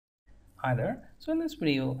either. So in this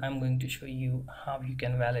video I'm going to show you how you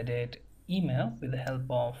can validate email with the help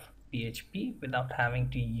of PHP without having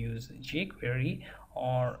to use jQuery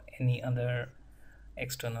or any other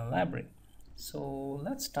external library. So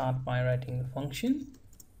let's start by writing the function.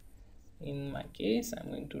 In my case I'm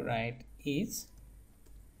going to write is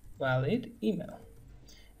valid email,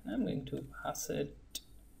 and I'm going to pass it,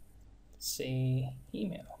 say,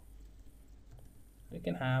 email. We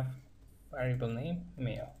can have variable name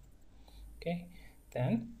mail. Okay,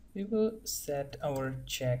 then we will set our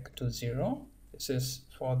check to 0. This is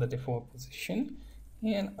for the default position,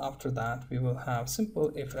 and after that we will have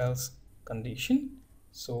simple if else condition.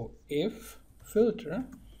 So if filter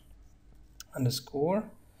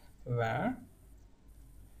underscore var,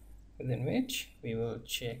 within which we will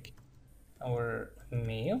check our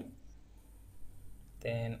mail,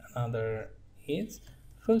 then another is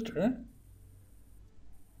filter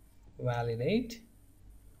validate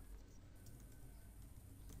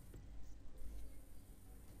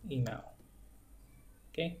email.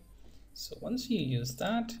 Okay, so once you use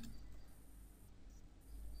that, you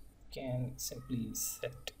can simply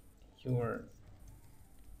set your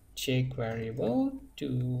check variable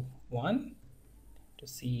to 1 to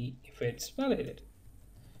see if it's validated,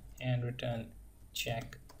 and return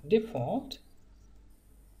check default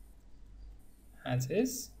as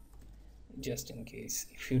is, just in case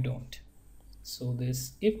if you don't. So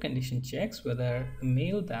this if condition checks whether the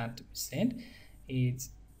mail that we sent is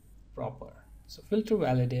proper. So filter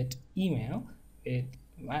validate email, it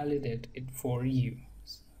validate it for you.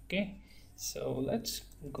 Okay, so let's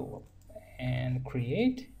go up and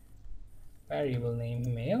create variable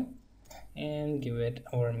name mail and give it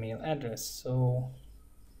our mail address. So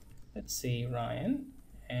let's say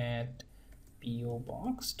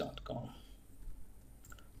ryan@pobox.com.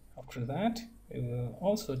 After that we will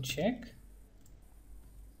also check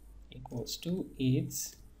equals to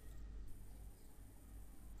is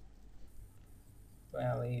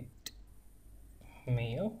valid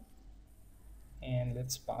mail, and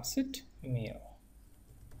let's pass it mail,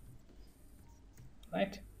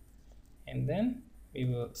 right? And then we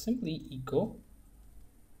will simply echo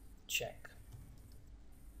check,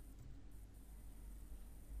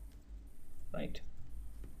 right?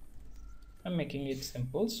 I'm making it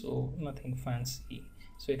simple, so nothing fancy.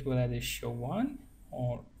 So it will either show 1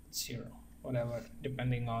 or 0, whatever,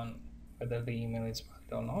 depending on whether the email is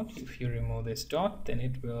valid or not. If you remove this dot, then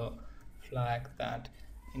it will flag that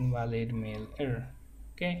invalid mail error.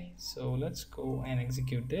 Okay, so let's go and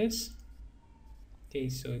execute this. Okay,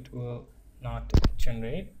 so it will not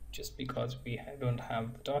generate just because we don't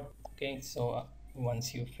have the dot. Okay, so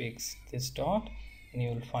once you fix this dot, and you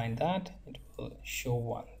will find that it will show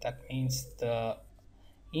 1. That means the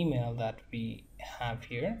email that we have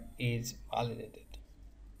here is validated.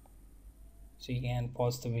 So you can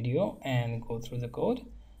pause the video and go through the code.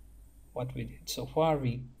 What we did so far,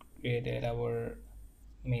 we created our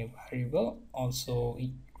mail variable, also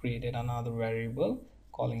we created another variable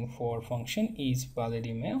calling for function is valid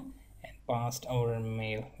email, and passed our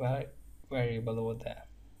mail variable over there.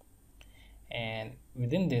 And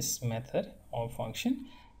within this method or function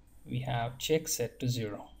we have check set to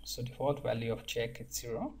 0, so default value of check is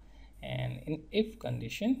 0, and in if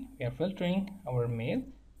condition we are filtering our mail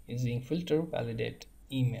using filter validate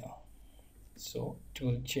email. So it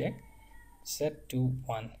will check set to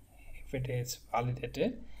 1 if it is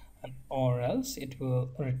validated, or else it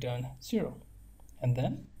will return 0, and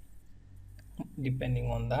then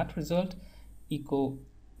depending on that result, echo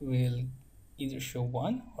will either show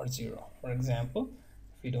 1 or 0. For example,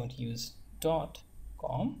 if we don't use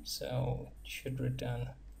 .com, so it should return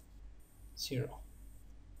 0.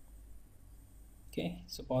 Okay,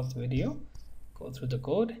 so pause the video, go through the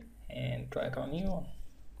code and try it on your own.